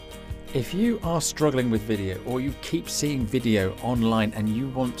If you are struggling with video or you keep seeing video online and you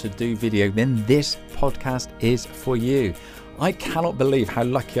want to do video, then this podcast is for you. I cannot believe how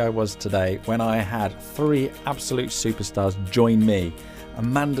lucky I was today when I had three absolute superstars join me.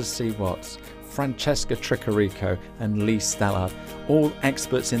 Amanda C. Watts, Francesca Tricarico and Leigh Stallard, all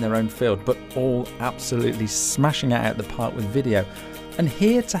experts in their own field, but all absolutely smashing it out the park with video and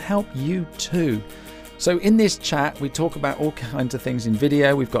here to help you too. So in this chat, we talk about all kinds of things in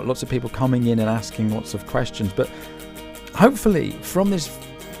video. We've got lots of people coming in and asking lots of questions, but hopefully from this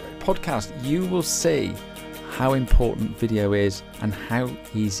podcast, you will see how important video is and how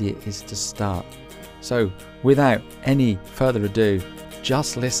easy it is to start. So without any further ado,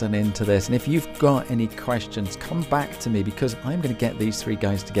 just listen into this. And if you've got any questions, come back to me because I'm going to get these three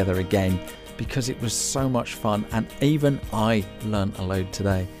guys together again because it was so much fun. And even I learned a load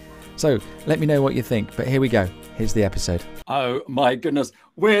today. So let me know what you think. But here we go. Here's the episode. Oh my goodness.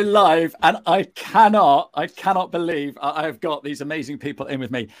 We're live and I cannot believe I've got these amazing people in with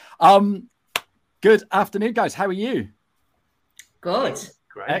me. Good afternoon, guys. How are you? Good.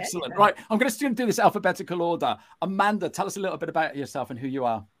 Great. Excellent. Right. I'm going to do this alphabetical order. Amanda, tell us a little bit about yourself and who you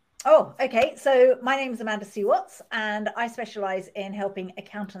are. Oh, okay. So my name is Amanda C. Watts and I specialize in helping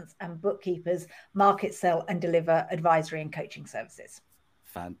accountants and bookkeepers market, sell and deliver advisory and coaching services.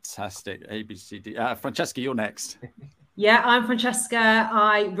 Fantastic. ABCD. Francesca, you're next. Yeah, I'm Francesca.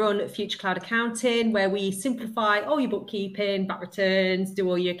 I run Future Cloud Accounting, where we simplify all your bookkeeping, back returns, do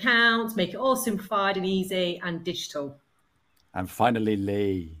all your accounts, make it all simplified and easy and digital. And finally,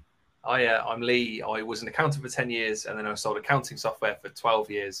 Leigh. I'm Leigh. I was an accountant for 10 years and then I sold accounting software for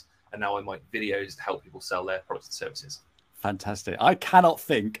 12 years. And now I make videos to help people sell their products and services. Fantastic. I cannot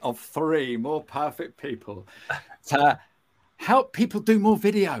think of three more perfect people to help people do more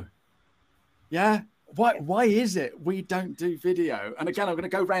video. Yeah. Why is it we don't do video? And again, I'm going to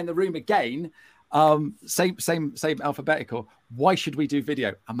go around the room again. Same alphabetical. Why should we do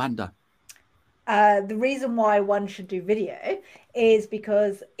video? Amanda. The reason why one should do video is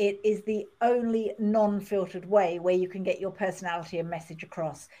because it is the only non-filtered way where you can get your personality and message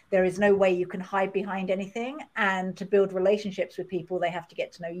across. There is no way you can hide behind anything, and to build relationships with people, they have to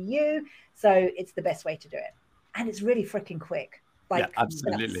get to know you. So it's the best way to do it. And it's really freaking quick. Yeah,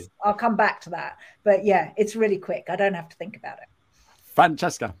 absolutely. I'll come back to that. But yeah, it's really quick. I don't have to think about it.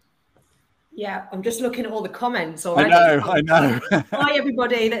 Francesca. Yeah, I'm just looking at all the comments already. I know. Hi,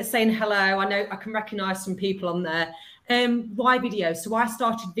 everybody that's saying hello. I know I can recognise some people on there. Why video? So I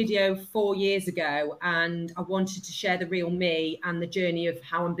started video 4 years ago and I wanted to share the real me and the journey of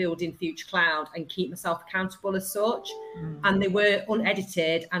how I'm building Future Cloud and keep myself accountable as such. And they were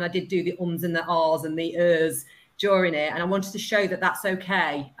unedited and I did do the ums and the ahs and the ers during it. And I wanted to show that that's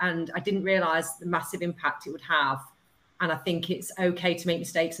okay. And I didn't realise the massive impact it would have. And I think it's okay to make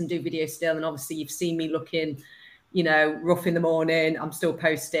mistakes and do video still. And obviously you've seen me looking, rough in the morning. I'm still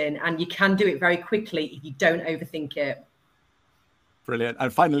posting and you can do it very quickly if you don't overthink it. Brilliant.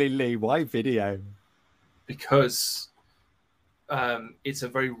 And finally, Leigh, why video? Because it's a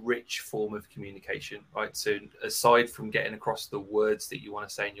very rich form of communication, right? So aside from getting across the words that you want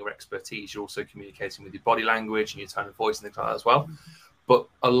to say in your expertise, you're also communicating with your body language and your tone of voice and things like that as well. But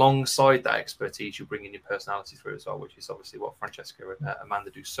alongside that expertise, you bring in your personality through as well, which is obviously what Francesca and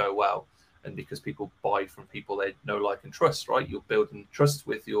Amanda do so well. And because people buy from people they know, like, and trust, right? You're building trust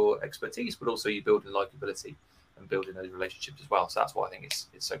with your expertise, but also you're building likability and building those relationships as well. So that's why I think it's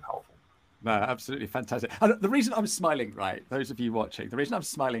so powerful. No, absolutely fantastic. And the reason I'm smiling, right, those of you watching, the reason I'm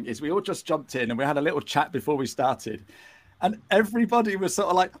smiling is we all just jumped in and we had a little chat before we started. And everybody was sort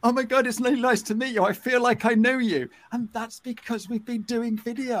of like, oh my God, it's really nice to meet you. I feel like I know you. And that's because we've been doing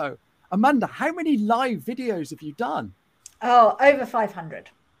video. Amanda, how many live videos have you done? Oh, over 500.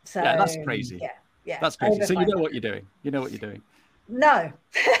 So yeah, that's crazy. Yeah. That's crazy. So 500. you know what you're doing. You know what you're doing. No.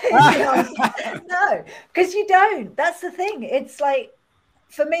 No, because you don't. That's the thing. It's like,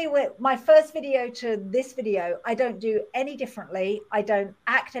 for me, with my first video to this video, I don't do any differently. I don't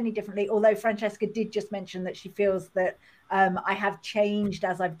act any differently. Although Francesca did just mention that she feels that I have changed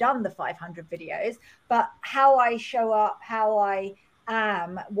as I've done the 500 videos, but how I show up, how I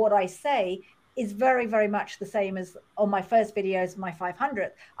am, what I say is very, very much the same as on my first videos, my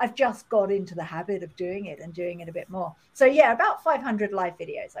 500th. I've just got into the habit of doing it and doing it a bit more. So yeah, about 500 live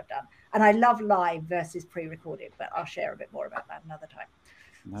videos I've done. And I love live versus pre-recorded, but I'll share a bit more about that another time.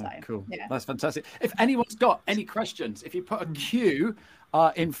 No, So, cool. yeah. That's fantastic. If anyone's got any questions, if you put a Q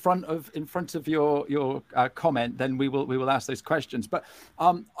in front of your comment, then we will ask those questions. But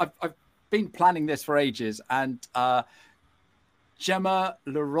I've been planning this for ages, and Gemma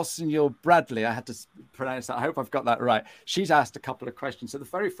LaRossignol Bradley, I had to pronounce that. I hope I've got that right. She's asked a couple of questions. So the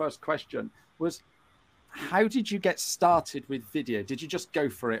very first question was, how did you get started with video? Did you just go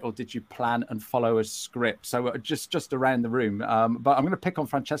for it, or did you plan and follow a script? So just around the room. But I'm going to pick on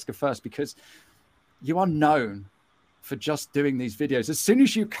Francesca first, because you are known for just doing these videos. As soon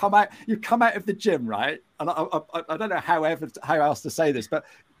as you come out of the gym, right? And I don't know how else to say this, but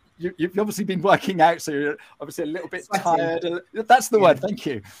you've obviously been working out, so you're obviously a little bit tired. That's the word. Thank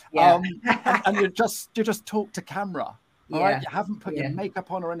you. Yeah. And you just talk to camera. All right. You haven't put your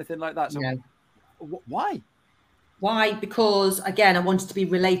makeup on or anything like that. So why? Why? Because, again, I wanted to be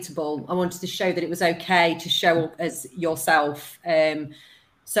relatable. I wanted to show that it was okay to show as yourself.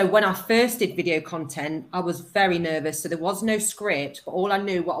 So when I first did video content, I was very nervous. So there was no script, but all I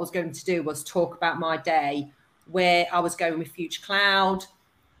knew what I was going to do was talk about my day, where I was going with Future Cloud.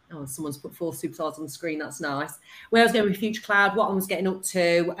 Oh, someone's put 4 superstars on the screen. That's nice. Where I was going with Future Cloud, what I was getting up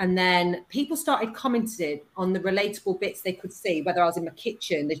to. And then people started commenting on the relatable bits they could see, whether I was in my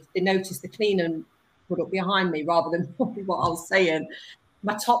kitchen. They noticed the cleaner put up behind me rather than what I was saying.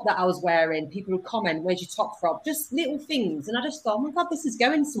 My top that I was wearing, people would comment, where's your top from? Just little things. And I just thought, oh my God, this is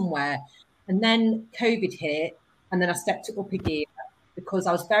going somewhere. And then COVID hit, and then I stepped it up a gear, because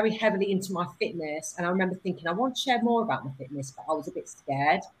I was very heavily into my fitness. And I remember thinking, I want to share more about my fitness, but I was a bit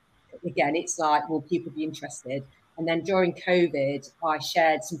scared. Again, it's like, will people be interested? And then during COVID, I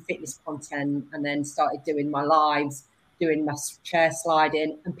shared some fitness content, and then started doing my lives, doing my chair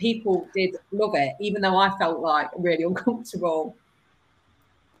sliding, and people did love it, even though I felt like really uncomfortable.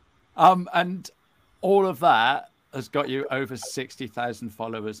 And all of that has got you over 60,000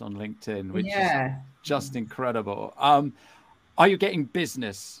 followers on LinkedIn, which is just incredible. Are you getting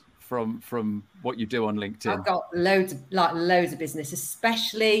business from what you do on LinkedIn? I've got loads of business,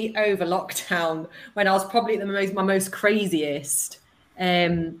 especially over lockdown, when I was probably at my most craziest.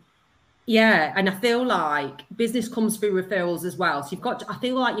 Yeah, and I feel like business comes through referrals as well. So I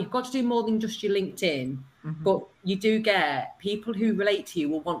feel like you've got to do more than just your LinkedIn, but you do get people who relate to you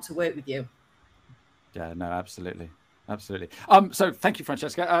will want to work with you. Yeah, no, absolutely. Absolutely. So thank you,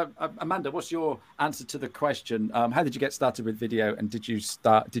 Francesca. Amanda, what's your answer to the question? How did you get started with video, and did you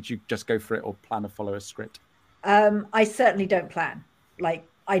just go for it, or plan to follow a script? I certainly don't plan. Like,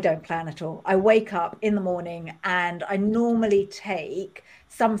 I don't plan at all. I wake up in the morning, and I normally take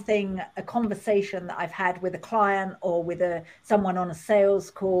a conversation that I've had with a client or with someone on a sales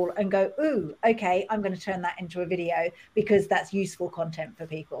call, and go, ooh, okay, I'm going to turn that into a video, because that's useful content for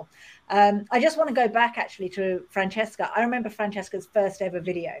people. I just want to go back actually to Francesca. I remember Francesca's first ever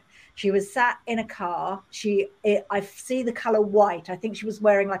video. She was sat in a car. I see the color white. I think she was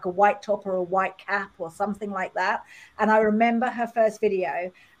wearing like a white top or a white cap or something like that. And I remember her first video,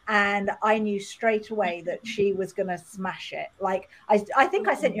 and I knew straight away that she was going to smash it. Like, I think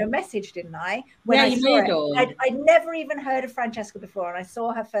I sent you a message, didn't I? When I saw it. I'd never even heard of Francesca before, and I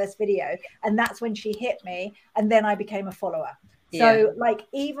saw her first video, and that's when she hit me, and then I became a follower. So like,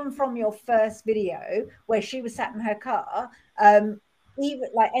 even from your first video where she was sat in her car, even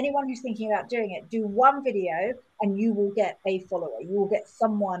like anyone who's thinking about doing it, do one video and you will get a follower. You will get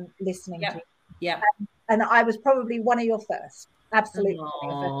someone listening to you. Yeah. And I was probably one of your first. Absolutely.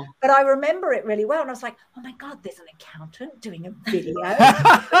 But I remember it really well. And I was like, oh my God, there's an accountant doing a video.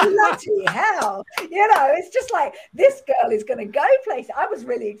 Bloody hell. You know, it's just like, this girl is going to go places. I was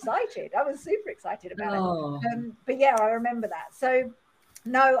really excited. I was super excited about it. But yeah, I remember that. So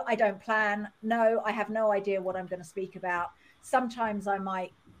no, I don't plan. No, I have no idea what I'm going to speak about. Sometimes I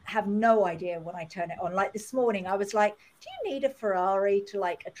might have no idea when I turn it on. Like this morning, I was like, do you need a Ferrari to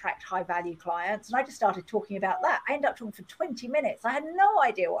like attract high value clients? And I just started talking about that. I ended up talking for 20 minutes. I had no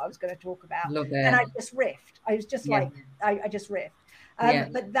idea what I was going to talk about. And I just riffed. I was just like, I just riffed.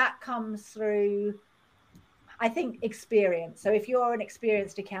 But that comes through, I think, experience. So if you're an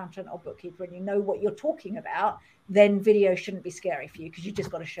experienced accountant or bookkeeper and you know what you're talking about, then video shouldn't be scary for you, because you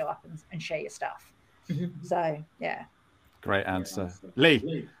just got to show up and share your stuff. So, yeah. Great answer.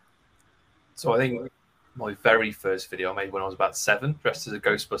 Leigh. So I think my very first video I made when I was about 7, dressed as a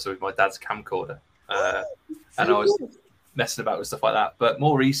Ghostbuster with my dad's camcorder. And I was messing about with stuff like that. But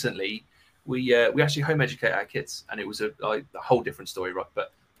more recently, we actually home educate our kids, and it was a whole different story, right?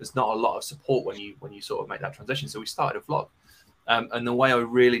 But there's not a lot of support when you sort of make that transition. So we started a vlog. And the way I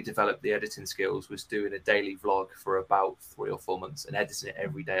really developed the editing skills was doing a daily vlog for about 3 or 4 months and editing it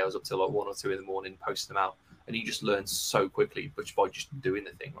every day. I was up till like 1 or 2 in the morning, posting them out. And you just learn so quickly, but by just doing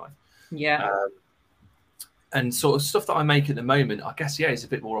the thing, right? Yeah. And sort of stuff that I make at the moment, I guess, it's a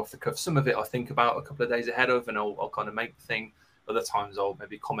bit more off the cuff. Some of it I think about a couple of days ahead of, and I'll kind of make the thing. Other times I'll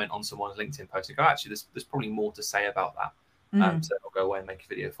maybe comment on someone's LinkedIn post and go, actually, there's probably more to say about that. So I'll go away and make a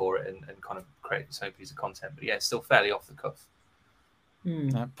video for it and kind of create its own piece of content. But yeah, it's still fairly off the cuff.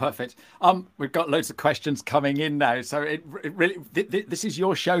 Perfect. We've got loads of questions coming in now, so it really this is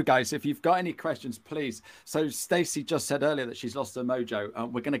your show, guys. If you've got any questions, please. So Stacey just said earlier that she's lost her mojo.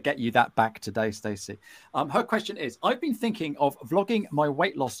 We're going to get you that back today, Stacey. Her question is, I've been thinking of vlogging my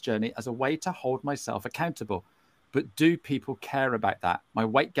weight loss journey as a way to hold myself accountable, but do people care about that? My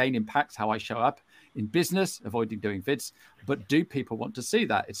weight gain impacts how I show up in business, avoiding doing vids, but do people want to see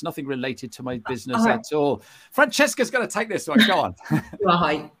that? It's nothing related to my business at all. Francesca's going to take this one. Go on.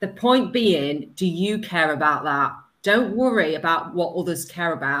 Right. The point being, do you care about that? Don't worry about what others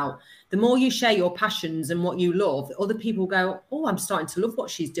care about. The more you share your passions and what you love, other people go, oh, I'm starting to love what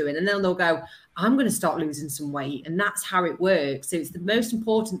she's doing. And then they'll go, I'm going to start losing some weight. And that's how it works. So it's the most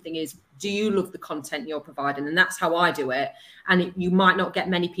important thing is, do you love the content you're providing? And that's how I do it. And you might not get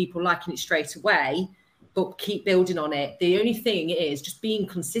many people liking it straight away, but keep building on it. The only thing is just being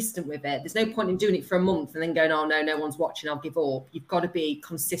consistent with it. There's no point in doing it for a month and then going, oh, no one's watching, I'll give up. You've got to be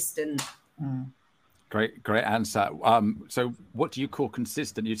consistent. Great answer. So what do you call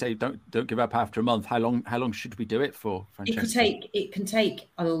consistent? You say don't give up after a month. How long should we do it for, Francesca? It can take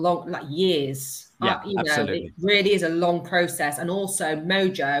a long, like years. Yeah, absolutely. It really is a long process. And also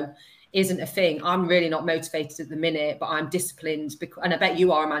mojo isn't a thing. I'm really not motivated at the minute, but I'm disciplined and I bet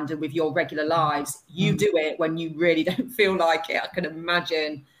you are, Amanda, with your regular lives. You do it when you really don't feel like it. I can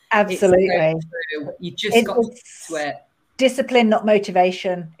imagine. Absolutely. You just got to do it. Discipline, not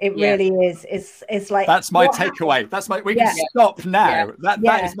motivation. It really is. It's like, that's my takeaway. That's my. We can stop now.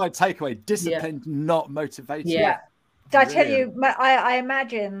 That is my takeaway. Discipline, not motivation. Yeah. I tell you, I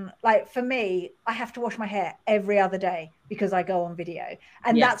imagine, like, for me, I have to wash my hair every other day because I go on video,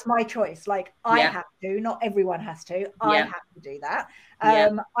 and that's my choice. Like, I have to. Not everyone has to. I have to do that.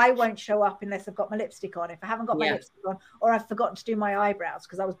 I won't show up unless I've got my lipstick on. If I haven't got my lipstick on, or I've forgotten to do my eyebrows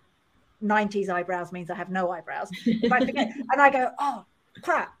because I was 90s eyebrows means I have no eyebrows. If I forget and I go, oh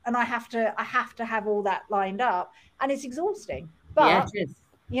crap, and I have to have all that lined up, and it's exhausting. But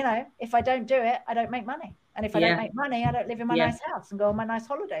you know, if I don't do it, I don't make money. And if I don't make money, I don't live in my nice house and go on my nice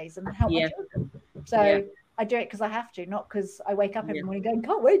holidays and help my children. So I do it because I have to, not because I wake up every morning going,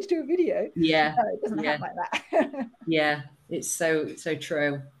 can't wait to do a video. No, it doesn't happen like that. It's so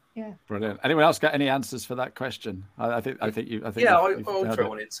true. Yeah. Brilliant. Anyone else got any answers for that question? I think I'll throw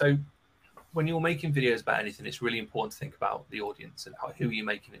one in. So when you're making videos about anything, it's really important to think about the audience and who you're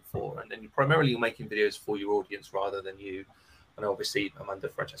making it for. And then primarily you're making videos for your audience rather than you. And obviously, Amanda,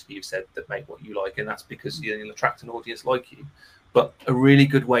 Francesca, you've said that make what you like, and that's because you'll attract an audience like you. But a really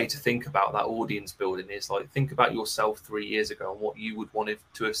good way to think about that audience building is like, think about yourself 3 years ago and what you would want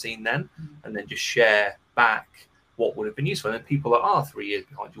to have seen then, and then just share back what would have been useful. And then people that are 3 years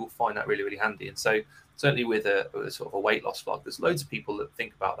behind you will find that really, really handy. And so certainly with a sort of a weight loss vlog, there's loads of people that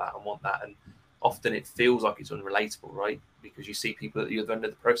think about that and want that. And often it feels like it's unrelatable, right? Because you see people at the other end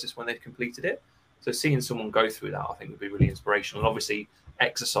of the process when they've completed it. So seeing someone go through that, I think, would be really inspirational. And obviously,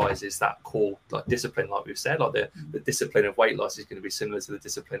 exercise is that core, like, discipline, like we've said. Like the discipline of weight loss is going to be similar to the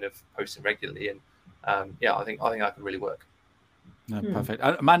discipline of posting regularly. And I think that can really work. No, perfect.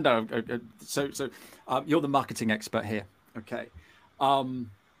 Amanda, so you're the marketing expert here. Okay.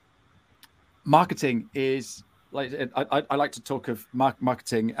 Marketing is like, I like to talk of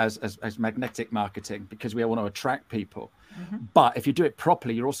marketing as magnetic marketing, because we want to attract people. But if you do it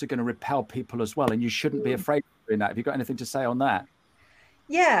properly, you're also going to repel people as well, and you shouldn't be afraid of doing that. Have you got anything to say on that?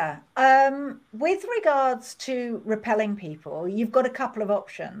 Yeah. With regards to repelling people, you've got a couple of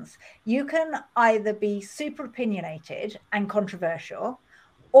options. You can either be super opinionated and controversial,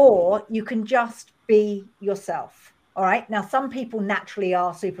 or you can just be yourself. All right. Now, some people naturally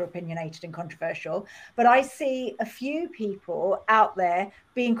are super opinionated and controversial, but I see a few people out there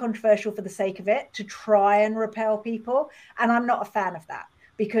being controversial for the sake of it, to try and repel people. And I'm not a fan of that,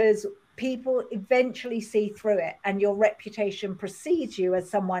 because people eventually see through it, and your reputation precedes you as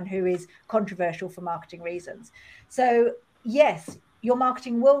someone who is controversial for marketing reasons. So yes, your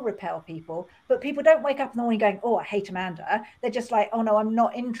marketing will repel people, but people don't wake up in the morning going, oh, I hate Amanda. They're just like, oh no, I'm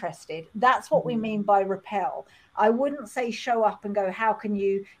not interested. That's what we mean by repel. I wouldn't say show up and go, how can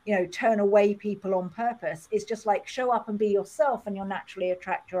you turn away people on purpose? It's just like, show up and be yourself, and you'll naturally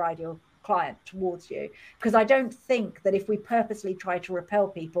attract your ideal client towards you. Because I don't think that if we purposely try to repel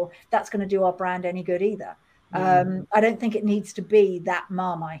people, that's going to do our brand any good either. I don't think it needs to be that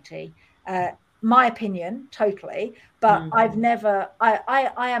Marmitey. My opinion, totally, but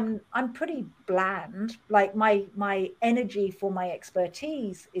I'm pretty bland. Like my energy for my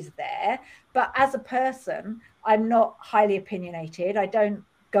expertise is there, but as a person, I'm not highly opinionated. I don't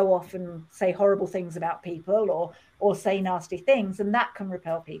go off and say horrible things about people or say nasty things, and that can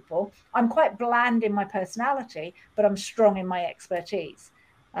repel people. I'm quite bland in my personality, but I'm strong in my expertise.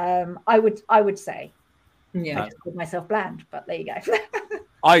 I would say. Yeah. I just called myself bland, but there you go.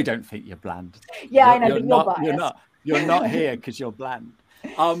 I don't think you're bland. Yeah, I know, but you're biased. You're not here because you're bland.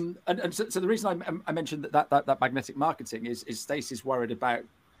 And so the reason I mentioned that magnetic marketing is Stacey's worried about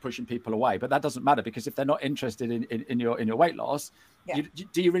pushing people away, but that doesn't matter, because if they're not interested in your weight loss,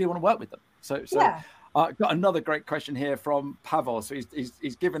 do you really want to work with them? So yeah. Got another great question here from Pavel. So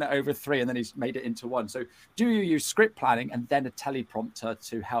he's given it over 3 and then he's made it into 1. So do you use script planning and then a teleprompter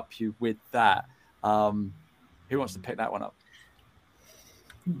to help you with that? Who wants to pick that one up?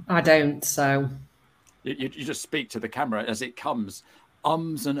 I don't. So you just speak to the camera as it comes,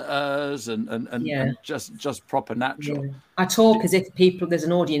 ums and ers and just proper natural. Yeah. I talk as if there's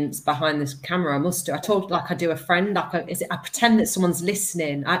an audience behind this camera. I must do. I talk like I do a friend. I pretend that someone's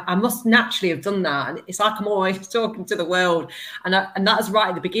listening. I must naturally have done that. And it's like I'm always talking to the world. And that was right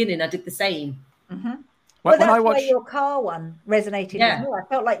at the beginning. I did the same. Mm-hmm. Well, that's why your car one resonated with me. I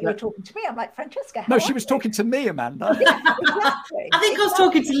felt like you were talking to me. I'm like, Francesca. No, she was talking to me, Amanda. Yeah, exactly. I think I was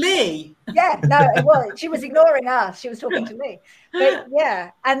talking to Leigh. Yeah, no, well, she was ignoring us. She was talking to me. But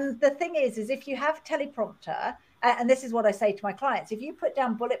yeah, and the thing is if you have teleprompter, and this is what I say to my clients, if you put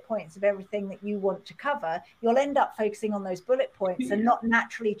down bullet points of everything that you want to cover, you'll end up focusing on those bullet points and not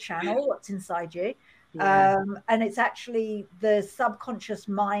naturally channel what's inside you. Yeah. And it's actually the subconscious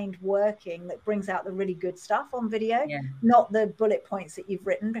mind working that brings out the really good stuff on video, not the bullet points that you've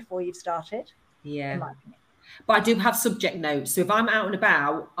written before you've started. Yeah. In my opinion. But I do have subject notes. So if I'm out and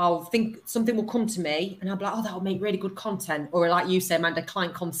about, I'll think something will come to me and I'll be like, oh, that'll make really good content. Or like you say, Amanda,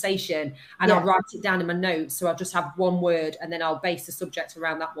 client conversation. And I'll write it down in my notes. So I'll just have one word and then I'll base the subject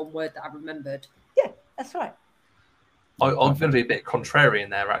around that one word that I remembered. Yeah, that's right. I'm going to be a bit contrarian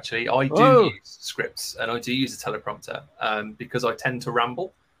there, actually. I do use scripts and I do use a teleprompter because I tend to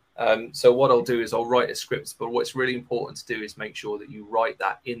ramble. So what I'll do is I'll write a script, but what's really important to do is make sure that you write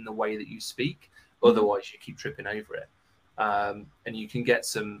that in the way that you speak. Otherwise, you keep tripping over it. And you can get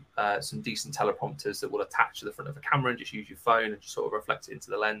some decent teleprompters that will attach to the front of a camera and just use your phone and just sort of reflect it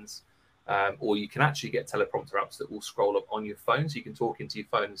into the lens. Or you can actually get teleprompter apps that will scroll up on your phone, so you can talk into your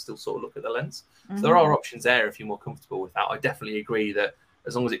phone and still sort of look at the lens. Mm-hmm. So there are options there if you're more comfortable with that. I definitely agree that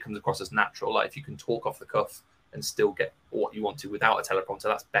as long as it comes across as natural, like if you can talk off the cuff and still get what you want to without a teleprompter,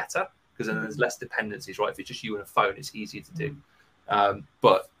 that's better, because then there's less dependencies, right? If it's just you and a phone, it's easier to do.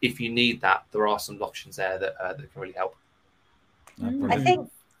 But if you need that, there are some options there that can really help.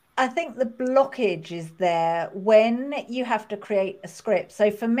 I think the blockage is there when you have to create a script. So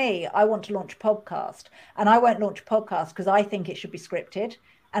for me, I want to launch a podcast, and I won't launch a podcast because I think it should be scripted.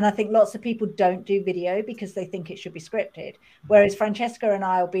 And I think lots of people don't do video because they think it should be scripted. Whereas Francesca and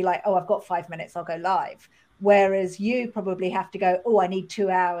I will be like, oh, I've got 5 minutes, I'll go live. Whereas you probably have to go, oh, I need 2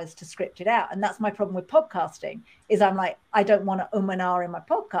 hours to script it out. And that's my problem with podcasting, is I'm like, I don't want to and ah in my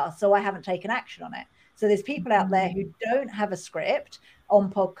podcast, so I haven't taken action on it. So there's people out there who don't have a script on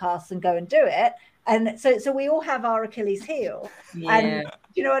podcasts and go and do it. And so we all have our Achilles heel. Yeah. And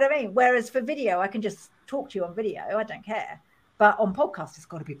you know what I mean? Whereas for video, I can just talk to you on video. I don't care. But on podcast, it's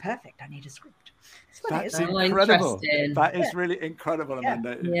got to be perfect. I need a script. That's incredible. That is really incredible,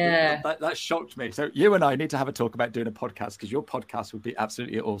 Amanda. Yeah. That shocked me. So you and I need to have a talk about doing a podcast, because your podcast would be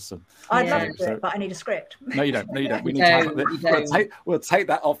absolutely awesome. I'd love to do it, but I need a script. No, you don't. We need to have it. We'll take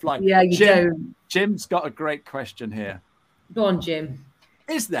that offline. Yeah, you don't. Jim's got a great question here. Go on, Jim.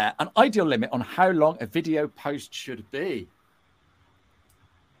 Is there an ideal limit on how long a video post should be?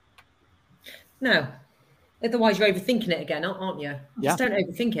 No. Otherwise, you're overthinking it again, aren't you? Just don't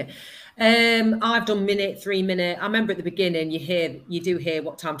overthink it. I've done minute, 3 minute. I remember at the beginning, you do hear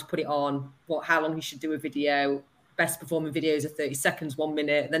what time to put it on, how long you should do a video. Best performing videos are 30 seconds, 1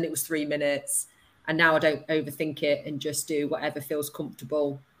 minute. Then it was 3 minutes. And now I don't overthink it and just do whatever feels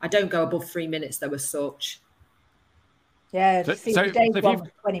comfortable. I don't go above 3 minutes, though, as such. Yeah, today's one was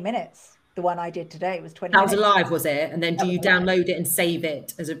 20 minutes. The one I did today was 20 minutes. That was a live, was it? And then do you download it and save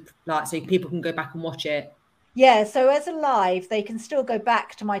it as so people can go back and watch it? Yeah, so as a live, they can still go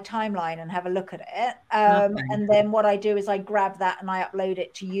back to my timeline and have a look at it. And then what I do is I grab that and I upload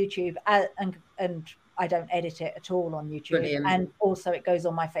it to YouTube, and I don't edit it at all on YouTube. Brilliant. And also it goes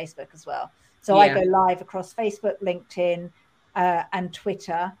on my Facebook as well. So I go live across Facebook, LinkedIn, and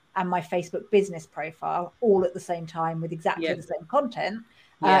Twitter, and my Facebook business profile all at the same time with exactly the same content.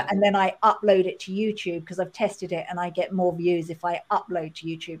 And then I upload it to YouTube because I've tested it, and I get more views if I upload to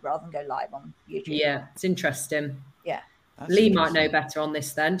YouTube rather than go live on YouTube. Yeah, it's interesting. Yeah. Leigh might know better on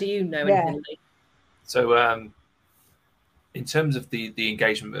this then. Do you know anything, Leigh? So In terms of the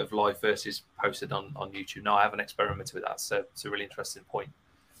engagement of live versus posted on YouTube, no, I haven't experimented with that. So it's a really interesting point.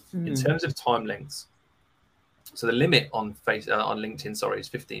 In terms of time lengths, so the limit on LinkedIn, is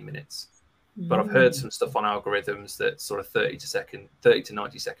 15 minutes. But I've heard some stuff on algorithms that sort of 30 to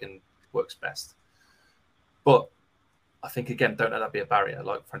 90 second works best. But I think, again, don't let that be a barrier.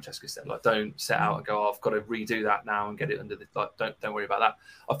 Like Francesca said, like, don't set out and go, oh, I've got to redo that now and get it under the, like, don't worry about that.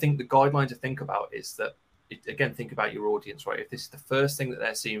 I think the guideline to think about is that, again, think about your audience, right? If this is the first thing that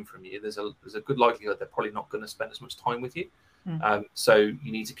they're seeing from you, there's a good likelihood they're probably not going to spend as much time with you. So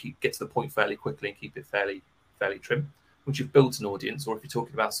you need to get to the point fairly quickly and keep it fairly trim. Once you've built an audience, or if you're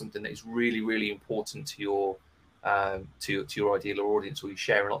talking about something that is really, really important to your ideal audience, or you're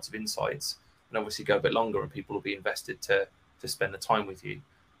sharing lots of insights, and obviously go a bit longer, and people will be invested to spend the time with you.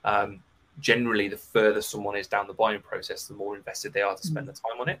 Generally, the further someone is down the buying process, the more invested they are to spend the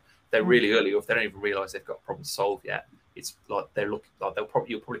time on it. They're really early, or if they don't even realise they've got a problem to solve yet, it's like you'll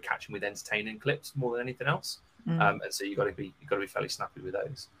probably catch them with entertaining clips more than anything else. And so you've got to be fairly snappy with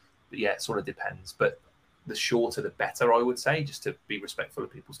those. But yeah, it sort of depends. But the shorter, the better, I would say, just to be respectful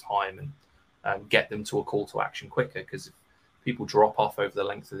of people's time and get them to a call to action quicker. Because if people drop off over the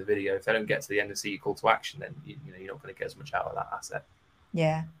length of the video, if they don't get to the end and see your call to action, then you're not going to get as much out of that asset.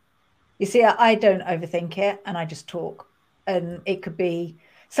 Yeah. You see, I don't overthink it, and I just talk. And it could be,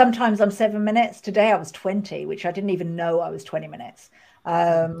 sometimes I'm 7 minutes. Today I was 20, which I didn't even know I was 20 minutes.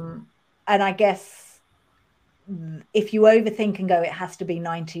 And I guess if you overthink and go, it has to be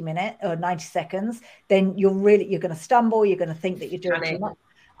 90 minutes or 90 seconds, then you're going to stumble. You're going to think that you're doing too much.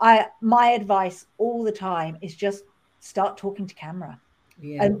 My advice all the time is just start talking to camera.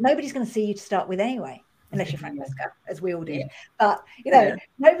 Yeah. And nobody's going to see you to start with anyway, unless you're Francesca, as we all did. But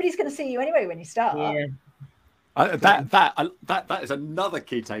nobody's going to see you anyway when you start. Yeah. That is another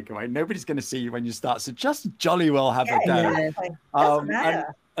key takeaway. Nobody's going to see you when you start, so just jolly well have a go. Exactly.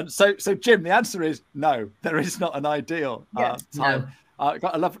 And so Jim, the answer is no. There is not an ideal time. I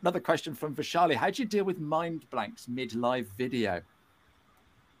got another question from Vishali. How do you deal with mind blanks mid-live video?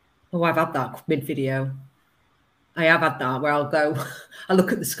 Oh, I've had that mid-video. I have had that where I'll go, I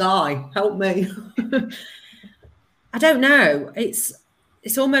look at the sky, help me. I don't know.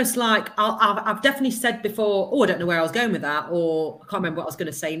 It's almost like I've definitely said before, oh, I don't know where I was going with that, or I can't remember what I was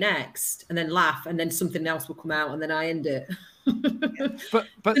going to say next, and then laugh, and then something else will come out, and then I end it.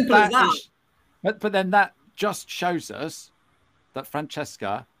 But then that just shows us that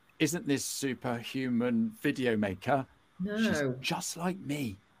Francesca isn't this superhuman video maker. No, she's just like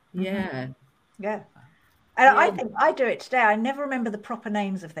me. Yeah. And I think I do it today. I never remember the proper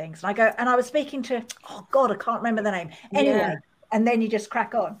names of things. And I go, and I was speaking to, oh God, I can't remember the name. Anyway, and then you just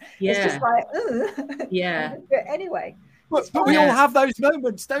crack on. Yeah. It's just like, anyway. But we all have those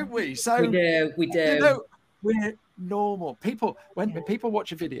moments, don't we? So we do. We're normal. When people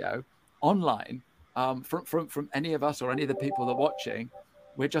watch a video online from any of us or any of the people that are watching,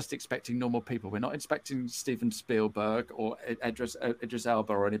 we're just expecting normal people. We're not expecting Steven Spielberg or Idris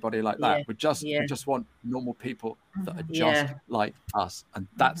Elba or anybody like that. We just want normal people that are just like us, and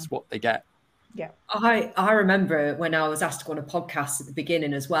that's what they get. Yeah, I remember when I was asked to go on a podcast at the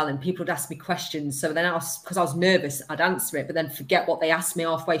beginning as well, and people would ask me questions. So then because I was nervous, I'd answer it, but then forget what they asked me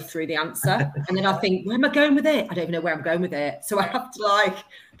halfway through the answer, and then I think, where am I going with it? I don't even know where I'm going with it. So I have to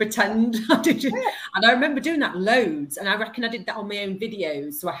pretend I did it. And I remember doing that loads, and I reckon I did that on my own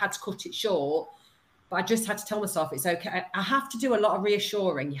videos. So I had to cut it short, but I just had to tell myself it's okay. I have to do a lot of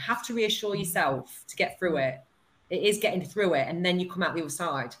reassuring. You have to reassure yourself to get through it. It is getting through it, and then you come out the other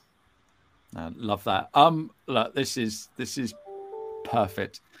side. Love that. Look, this is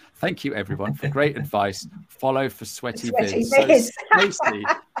perfect. Thank you, everyone, for great advice. Follow for Sweaty Viz. So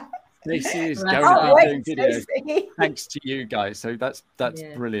Stacey is going to be doing videos thanks to you guys. So that's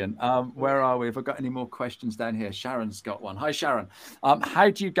brilliant. Where are we? Have I got any more questions down here? Sharon's got one. Hi, Sharon. How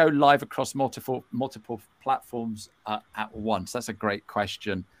do you go live across multiple platforms at once? That's a great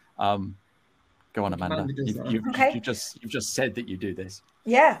question. Go on, Amanda. You've just said that you do this.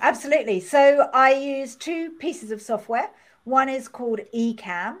 Yeah, absolutely. So I use two pieces of software. One is called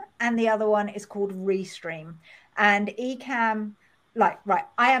Ecamm and the other one is called Restream. And Ecamm, I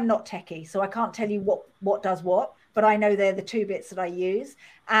am not techie, so I can't tell you what does what, but I know they're the two bits that I use.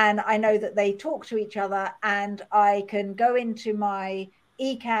 And I know that they talk to each other, and I can go into my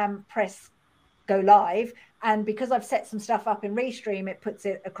Ecamm, press go live. And because I've set some stuff up in Restream, it puts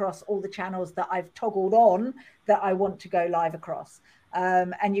it across all the channels that I've toggled on that I want to go live across.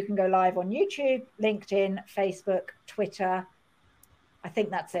 And you can go live on YouTube, LinkedIn, Facebook, Twitter. I think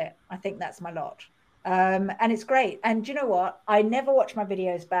that's it. I think that's my lot. And it's great. And do you know what? I never watch my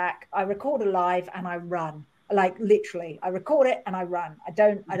videos back. I record a live and I run. like literally I record it and I run. I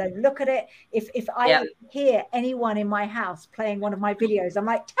don't look at it. If I hear anyone in my house playing one of my videos, I'm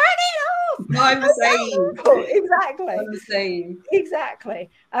like, turn it off. I'm the same. Exactly. I'm the same. Exactly.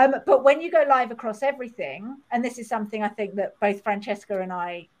 But when you go live across everything, and this is something I think that both Francesca and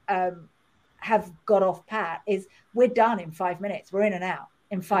I have got off pat, is we're done in 5 minutes. We're in and out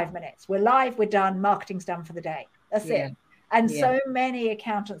in 5 minutes. We're live, we're done, marketing's done for the day. That's it. And so many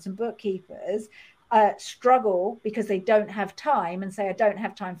accountants and bookkeepers struggle because they don't have time and say, I don't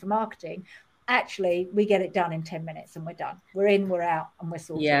have time for marketing. Actually, we get it done in 10 minutes and we're done. We're in, we're out, and we're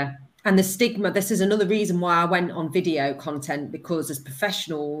sorted. Yeah. And the stigma, this is another reason why I went on video content, because as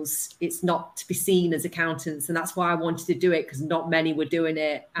professionals, it's not to be seen as accountants. And that's why I wanted to do it, because not many were doing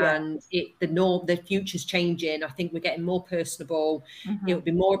it. Yeah. And the future's changing. I think we're getting more personable. Mm-hmm. It'll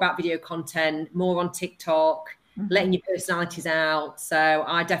be more about video content, more on TikTok, letting your personalities out. So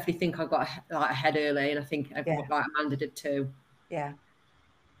I definitely think I got ahead early, and I think everyone, like Amanda did too. Yeah.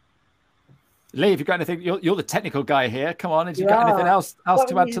 Leigh, have you got anything? You're the technical guy here. Come on, have you got anything else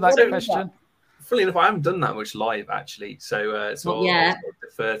to add to that question? Fully enough, I haven't done that much live actually, so I'll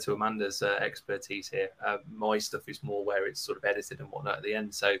defer to Amanda's expertise here. My stuff is more where it's sort of edited and whatnot at the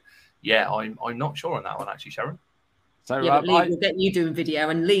end. So yeah, I'm not sure on that one actually, Sharon. So but Leigh, we'll get you doing video,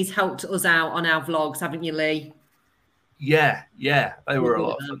 and Leigh's helped us out on our vlogs, haven't you, Leigh? Yeah, they were a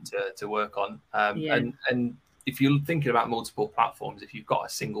lot of fun to work on. And if you're thinking about multiple platforms, if you've got a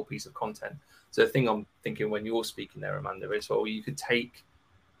single piece of content. So the thing I'm thinking when you're speaking there, Amanda, is, well, you could take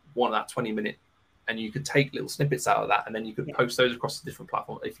one of that 20-minute and you could take little snippets out of that, and then you could post those across the different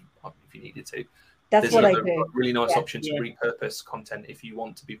platforms if you needed to. There's what I do. Really nice option to repurpose content if you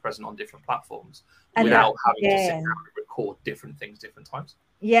want to be present on different platforms without having to sit down and record different things different times.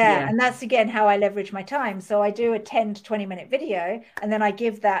 Yeah, and that's again how I leverage my time. So I do a 10 to 20-minute video, and then I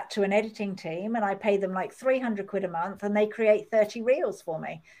give that to an editing team, and I pay them like 300 quid a month, and they create 30 reels for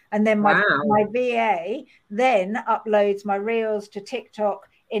me. And then my VA then uploads my reels to TikTok,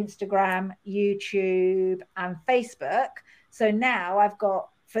 Instagram, YouTube, and Facebook. So now I've got,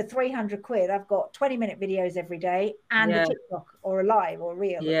 for 300 quid, I've got 20-minute videos every day and a TikTok or a live or a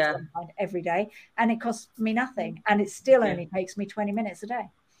reel every day. And it costs me nothing. And it still only takes me 20 minutes a day.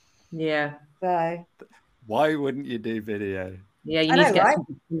 Yeah. So why wouldn't you do video? Yeah, you need to get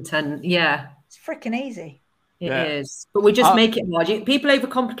some content. Yeah. It's freaking easy. It is. But we just make it hard. People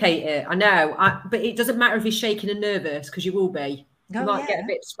overcomplicate it. I know. But it doesn't matter if you're shaking and nervous, because you will be. You might get a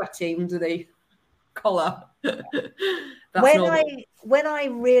bit sweaty under the collar. When I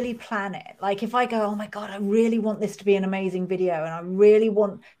really plan it, like if I go, oh my God, I really want this to be an amazing video and I really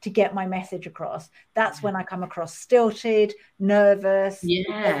want to get my message across, that's when I come across stilted, nervous.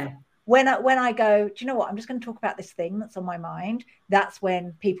 Yeah. When I go, do you know what? I'm just going to talk about this thing that's on my mind. That's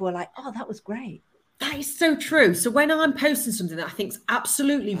when people are like, oh, that was great. That is so true. So when I'm posting something that I think is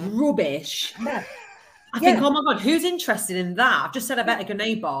absolutely rubbish, I think, oh my God, who's interested in that? I've just said I bet a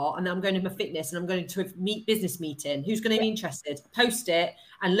grenade bar, and then I'm going to my fitness and I'm going to a business meeting. Who's going to be interested? Post it,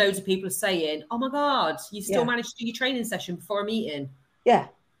 and loads of people are saying, oh my God, you still managed to do your training session before a meeting. Yeah.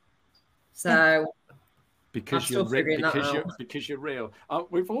 So because you're real.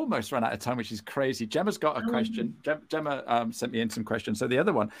 We've almost run out of time, which is crazy. Gemma's got a question. Gemma sent me in some questions. So the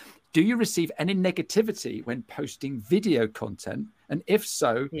other one, do you receive any negativity when posting video content? And if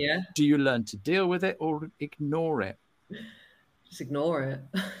so, do you learn to deal with it or ignore it? Just ignore it.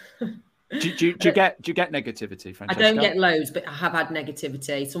 Do you get negativity, Francesca? I don't get loads, but I have had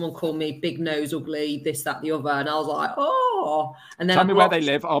negativity. Someone called me big nose, ugly, this, that, the other, and I was like, oh. And then tell me where they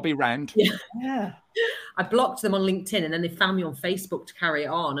live. I'll be round. Yeah. I blocked them on LinkedIn, and then they found me on Facebook to carry it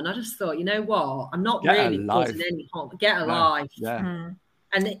on. And I just thought, you know what? I'm not really causing any harm. Get alive. Yeah.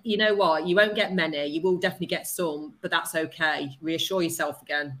 And you know what? You won't get many. You will definitely get some, but that's okay. Reassure yourself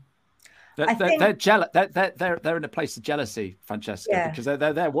again. They're jealous. They're in a place of jealousy, Francesca, because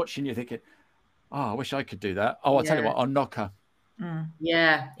they're watching you thinking, oh, I wish I could do that. Oh, I'll tell you what, I'll knock her.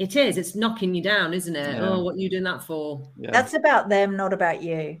 Yeah, it is. It's knocking you down, isn't it? Yeah. Oh, what are you doing that for? Yeah. That's about them, not about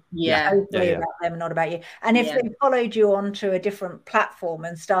you. Yeah. Totally about them, not about you. And if they followed you onto a different platform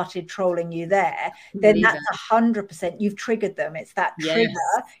and started trolling you there, then that's 100%. You've triggered them. It's that trigger.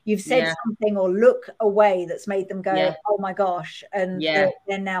 You've said something or look away that's made them go, oh my gosh. And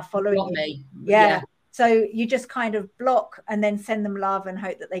they're now following you. Yeah. So you just kind of block and then send them love and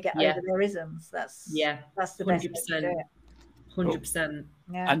hope that they get over their isms. That's the best way to do it. 100%.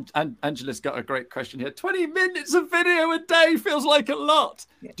 Yeah. And Angela's got a great question here. 20 minutes of video a day feels like a lot.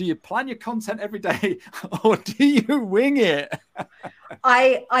 Do you plan your content every day or do you wing it?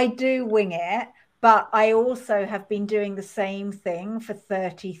 I do wing it, But I also have been doing the same thing for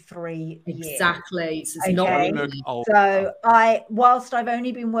 33 years. Exactly. It's Okay. not So whilst I've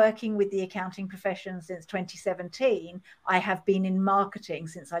only been working with the accounting profession since 2017, I have been in marketing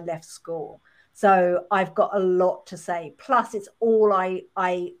since I left school. So I've got a lot to say. Plus, it's all I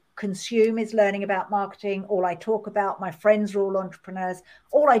consume is learning about marketing. All I talk about, my friends are all entrepreneurs.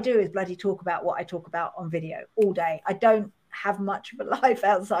 All I do is bloody talk about what I talk about on video all day. I don't have much of a life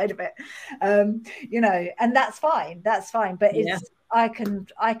outside of it, you know, and that's fine. But it's I can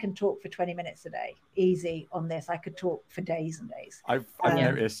talk for 20 minutes a day easy on this. I could talk for days and days. I've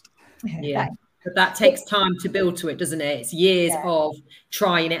noticed. Yeah. But that takes time to build to it, doesn't it? It's years of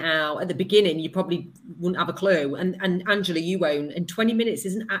trying it out. At the beginning, you probably wouldn't have a clue. And Angela, you won't. And 20 minutes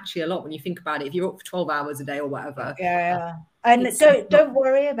isn't actually a lot when you think about it. If you're up for 12 hours a day or whatever. Yeah. And don't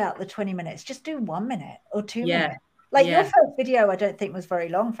worry about the 20 minutes. Just do 1 minute or 2 minutes. Like your first video, I don't think was very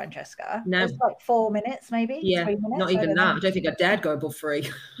long, Francesca. No. It was like 4 minutes, maybe. Yeah, 3 minutes. not even that. I don't think I dared go above 3.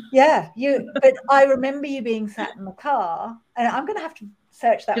 Yeah, but I remember you being sat in the car, and I'm going to have to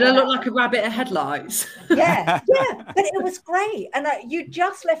search that. Did I look like a rabbit at headlights? Yeah, but it was great. And you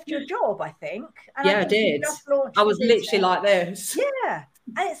just left your job, I think. And I did. I was literally like this. Yeah,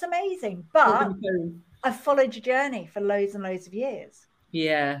 and it's amazing. But I've followed your journey for loads and loads of years.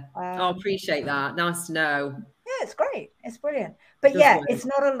 Yeah, I appreciate that. Nice to know. Yeah, it's great. It's brilliant. But it's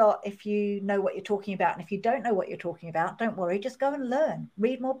not a lot if you know what you're talking about. And if you don't know what you're talking about, don't worry. Just go and learn.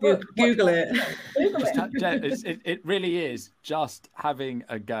 Read more books. Google it. Google it. It really is just having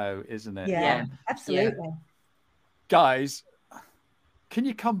a go, isn't it? Yeah, absolutely. Yeah. Guys, can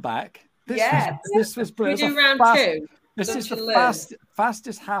you come back? This was brilliant. We do round 2. This is the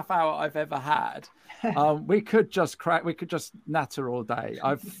fastest half hour I've ever had. We could just natter all day.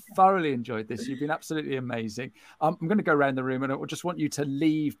 I've thoroughly enjoyed this. You've been absolutely amazing. I'm going to go around the room and I just want you to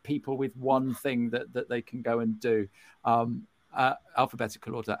leave people with one thing that they can go and do.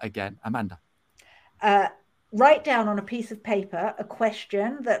 Alphabetical order again. Amanda. Write down on a piece of paper a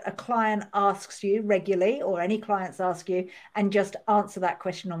question that a client asks you regularly, or any clients ask you, and just answer that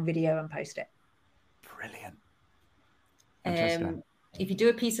question on video and post it. Brilliant. If you do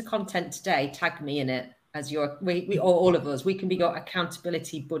a piece of content today, tag me in it as we all of us. We can be your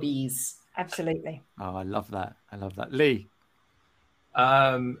accountability buddies. Absolutely. Oh, I love that. Leigh.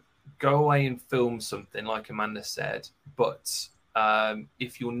 Go away and film something like Amanda said, but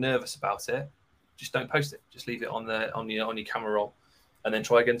if you're nervous about it, just don't post it. Just leave it on your camera roll, and then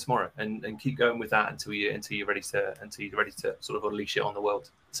try again tomorrow, and keep going with that until you're ready to sort of unleash it on the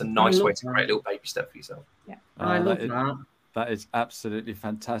world. It's a nice way to create a little baby step for yourself. Yeah, I love that. That is absolutely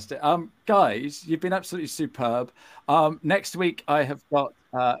fantastic. Guys, you've been absolutely superb. Next week, I have got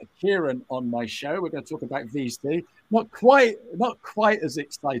Kieran on my show. We're going to talk about VC. Not quite as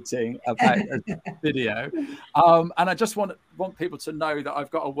exciting about a video. And I just want people to know that I've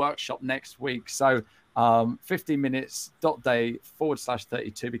got a workshop next week. So 15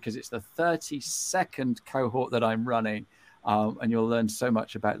 minutes.day/32, because it's the 32nd cohort that I'm running. And you'll learn so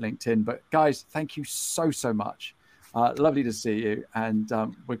much about LinkedIn. But guys, thank you so much. Lovely to see you, and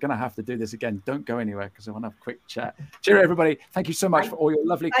we're going to have to do this again. Don't go anywhere because I want to have a quick chat. Cheerio, everybody. Thank you so much for all your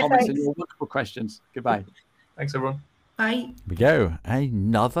lovely comments and your wonderful questions. Goodbye. Thanks, everyone. Bye. Here we go.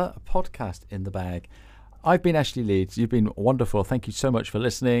 Another podcast in the bag. I've been Ashley Leeds. You've been wonderful. Thank you so much for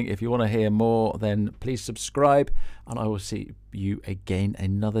listening. If you want to hear more, then please subscribe, and I will see you again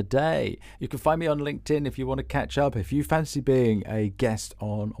another day. You can find me on LinkedIn if you want to catch up. If you fancy being a guest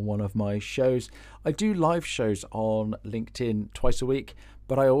on one of my shows, I do live shows on LinkedIn twice a week,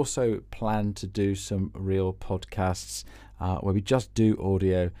 but I also plan to do some real podcasts where we just do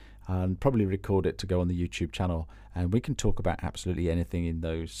audio and probably record it to go on the YouTube channel. And we can talk about absolutely anything in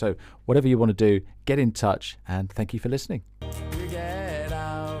those. So whatever you want to do, get in touch, and thank you for listening. You get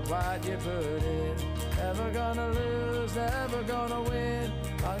out what you put in. Never gonna lose, never gonna win.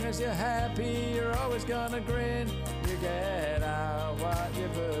 Long as you're happy, you're always gonna grin. You get out what you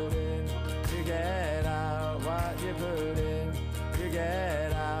put in. You get out what you put in. You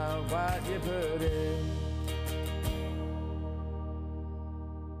get out what you put in.